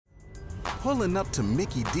Pulling up to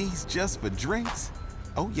Mickey D's just for drinks?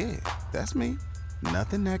 Oh yeah, that's me.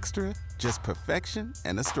 Nothing extra, just perfection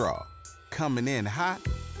and a straw. Coming in hot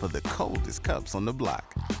for the coldest cups on the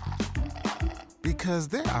block. Because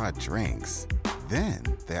there are drinks. Then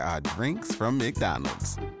there are drinks from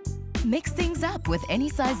McDonald's. Mix things up with any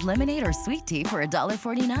size lemonade or sweet tea for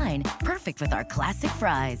 $1.49. Perfect with our classic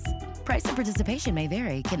fries. Price and participation may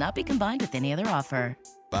vary. Cannot be combined with any other offer.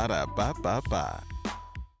 Ba-da-ba-ba-ba.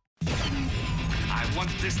 I want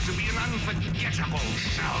this to be an unforgettable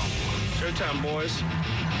show. Showtime, boys.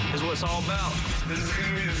 Is what it's all about. This is going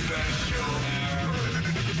to be the best show ever.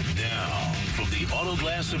 Now, from the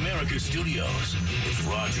Autoglass America studios, it's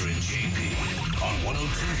Roger and JP on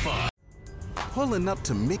 102.5. Pulling up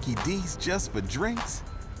to Mickey D's just for drinks?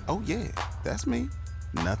 Oh yeah, that's me.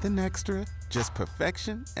 Nothing extra, just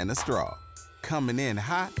perfection and a straw. Coming in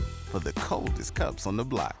hot for the coldest cups on the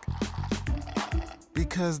block.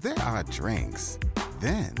 Because there are drinks.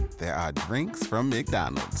 Then there are drinks from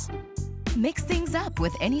McDonald's. Mix things up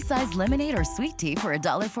with any size lemonade or sweet tea for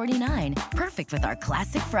 $1.49. Perfect with our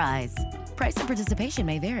classic fries. Price and participation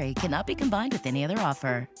may vary. Cannot be combined with any other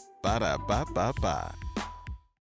offer. Ba-da-ba-ba-ba.